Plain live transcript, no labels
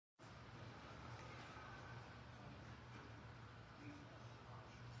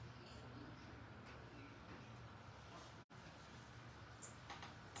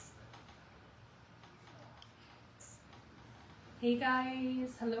Hey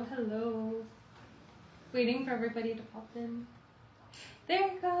guys, hello, hello. Waiting for everybody to pop in. There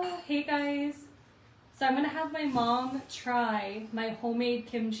you go. Hey guys. So I'm gonna have my mom try my homemade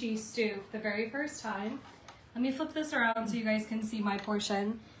kimchi stew for the very first time. Let me flip this around so you guys can see my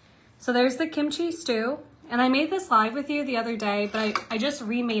portion. So there's the kimchi stew, and I made this live with you the other day, but I just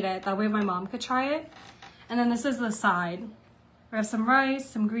remade it. That way my mom could try it. And then this is the side. We have some rice,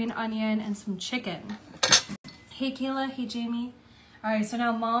 some green onion, and some chicken. Hey Kayla, hey Jamie. All right, so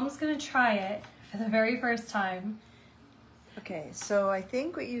now mom's gonna try it for the very first time. Okay, so I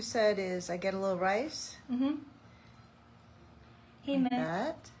think what you said is I get a little rice. Mm-hmm. Hey, like Mitt.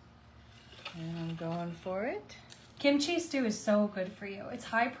 that. And I'm going for it. Kimchi stew is so good for you. It's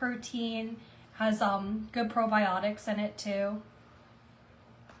high protein, has good probiotics in it too.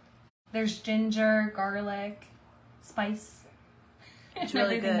 There's ginger, garlic, spice. It's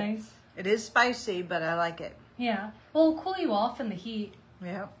really good. Nice. It is spicy, but I like it. Yeah. Well, it'll cool you off in the heat.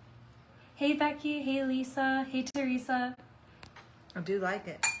 Yeah. Hey Becky, hey Lisa, hey Teresa. I do like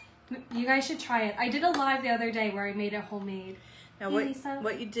it. You guys should try it. I did a live the other day where I made it homemade. Now hey, Lisa.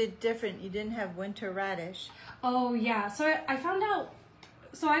 what you did different, you didn't have winter radish. Oh yeah, so I found out,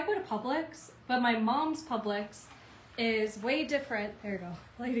 so I go to Publix, but my mom's Publix is way different. There you go,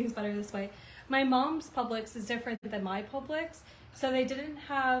 lighting's better this way. My mom's Publix is different than my Publix, so they didn't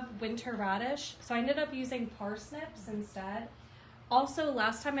have winter radish, so I ended up using parsnips instead. Also,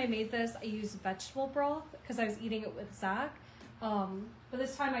 last time I made this, I used vegetable broth because I was eating it with Zach. But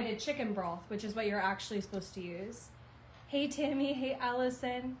this time I did chicken broth, which is what you're actually supposed to use. Hey Tammy, hey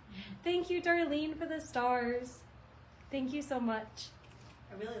Allison. Thank you Darlene for the stars. Thank you so much.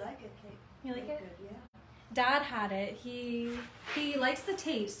 I really like it, Kate. You like it? Good, yeah. Dad had it. He likes the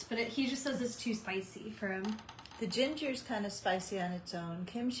taste, but he just says it's too spicy for him. The ginger's kind of spicy on its own.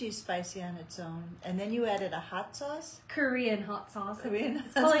 Kimchi's spicy on its own. And then you added a hot sauce? Korean hot sauce. Korean.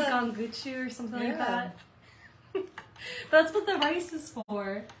 It's called like gangguchu or something like that. That's what the rice is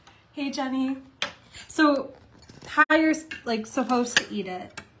for. Hey Jenny. So how you're like supposed to eat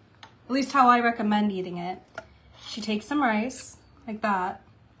it, at least how I recommend eating it. You take some rice like that,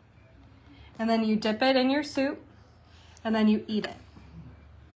 and then you dip it in your soup, and then you eat it.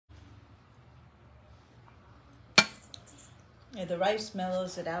 Yeah, the rice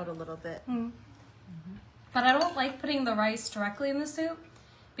mellows it out a little bit. But I don't like putting the rice directly in the soup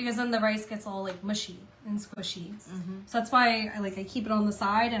because then the rice gets all like mushy and squishy. So that's why I keep it on the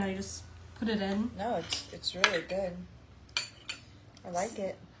side and I just put it in. No, it's really good. I like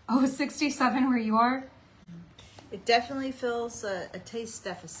it. Oh, 67 where you are? It definitely fills a taste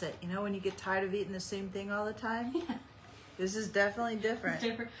deficit. You know, when you get tired of eating the same thing all the time? Yeah. This is definitely different. It's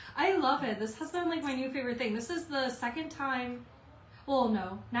different. I love it. This has been like my new favorite thing. This is the second time. Well,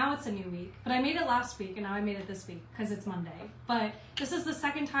 no, now it's a new week. But I made it last week and now I made it this week because it's Monday. But this is the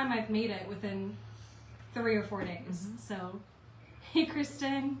second time I've made it within 3 or 4 days. So, hey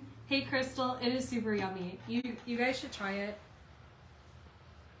Kristen. Hey Crystal. It is super yummy. You guys should try it.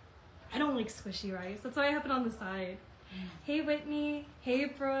 I don't like squishy rice. That's why I have it on the side. Hey Whitney. Hey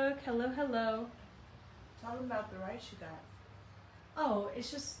Brooke. Hello, hello. Tell them about the rice you got. Oh, it's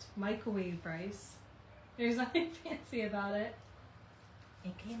just microwave rice. There's nothing fancy about it.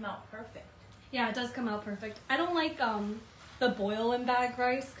 It came out perfect. Yeah, it does come out perfect. I don't like the boil and bag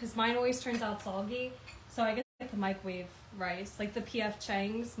rice because mine always turns out soggy. So I get the microwave rice, like the PF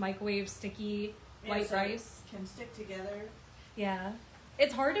Chang's microwave sticky white so rice. It can stick together. Yeah.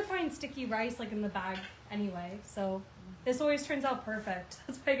 It's hard to find sticky rice like in the bag anyway. So this always turns out perfect.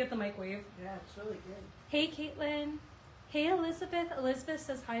 That's why I get the microwave. Yeah, it's really good. Hey Caitlin. Hey Elizabeth. Elizabeth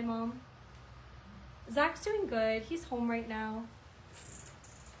says hi mom. Zach's doing good. He's home right now.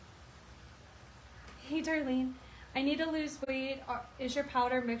 Hey Darlene. I need to lose weight. Is your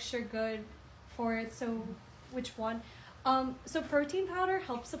powder mixture good for it? So which one? So protein powder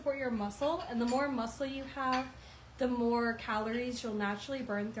helps support your muscle, and the more muscle you have, the more calories you'll naturally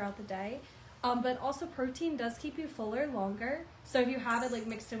burn throughout the day. But also protein does keep you fuller longer. So if you have it like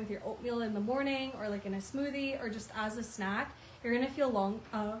mixed in with your oatmeal in the morning or like in a smoothie or just as a snack, you're gonna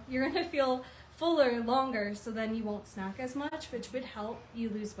feel fuller longer, so then you won't snack as much, which would help you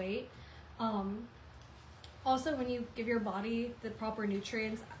lose weight. Also, when you give your body the proper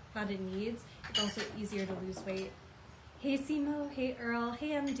nutrients that it needs, it's also easier to lose weight. Hey Simo, hey Earl, hey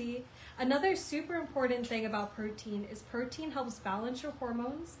MD. Another super important thing about protein is protein helps balance your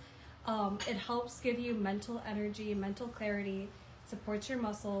hormones. It helps give you mental energy, mental clarity, supports your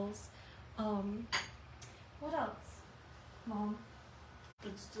muscles. What else, Mom?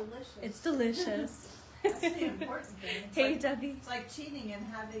 It's delicious. It's delicious. That's the important thing. Hey Debbie. It's like cheating and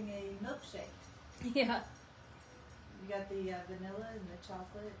having a milkshake. Yeah. You got the vanilla and the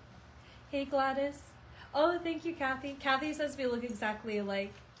chocolate. Hey Gladys. Oh, thank you, Kathy. Kathy says we look exactly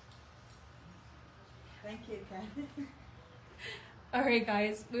alike. Thank you, Kathy. All right,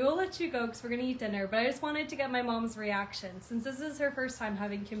 guys, we will let you go because we're gonna eat dinner. But I just wanted to get my mom's reaction since this is her first time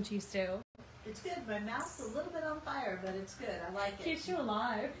having kimchi stew. It's good. My mouth's a little bit on fire, but it's good. I like it. Keeps you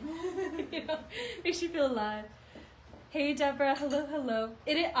alive. You know, makes you feel alive. Hey, Deborah. Hello, hello.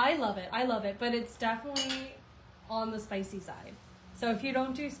 I love it. I love it, but it's definitely on the spicy side. So if you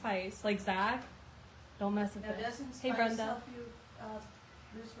don't do spice, like Zach, don't mess with Now, it. doesn't Hey, spice Brenda. help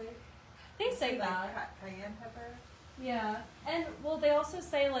you lose weight? They say Like that. cayenne pepper? Yeah. And, well, they also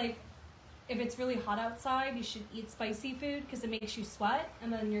say, like, if it's really hot outside, you should eat spicy food because it makes you sweat,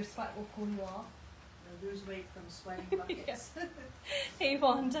 and then your sweat will cool you off. You'll lose weight from sweating buckets. Hey,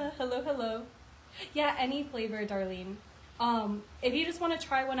 Wanda. Hello, hello. Yeah, any flavor, Darlene. If you just want to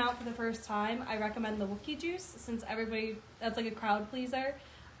try one out for the first time, I recommend the Wookiee juice since everybody, that's like a crowd pleaser.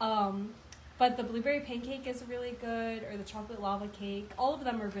 But the blueberry pancake is really good, or the chocolate lava cake. All of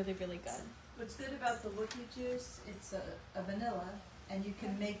them are really, really good. What's good about the Wookiee juice, it's a vanilla, and you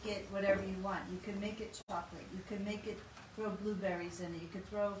can make it whatever you want. You can make it chocolate. You can make it, throw blueberries in it. You could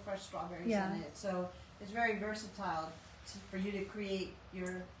throw fresh strawberries Yeah. in it. So it's very versatile for you to create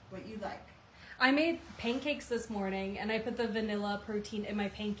what you like. I made pancakes this morning, and I put the vanilla protein in my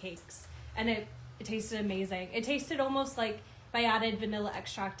pancakes, and it tasted amazing. It tasted almost like if I added vanilla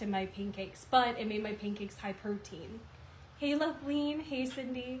extract in my pancakes, but it made my pancakes high protein. Hey, Loveline. Hey,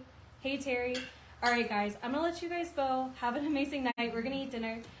 Cindy. Hey, Terry. All right, guys, I'm going to let you guys go. Have an amazing night. We're going to eat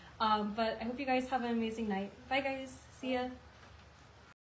dinner, but I hope you guys have an amazing night. Bye, guys. See ya.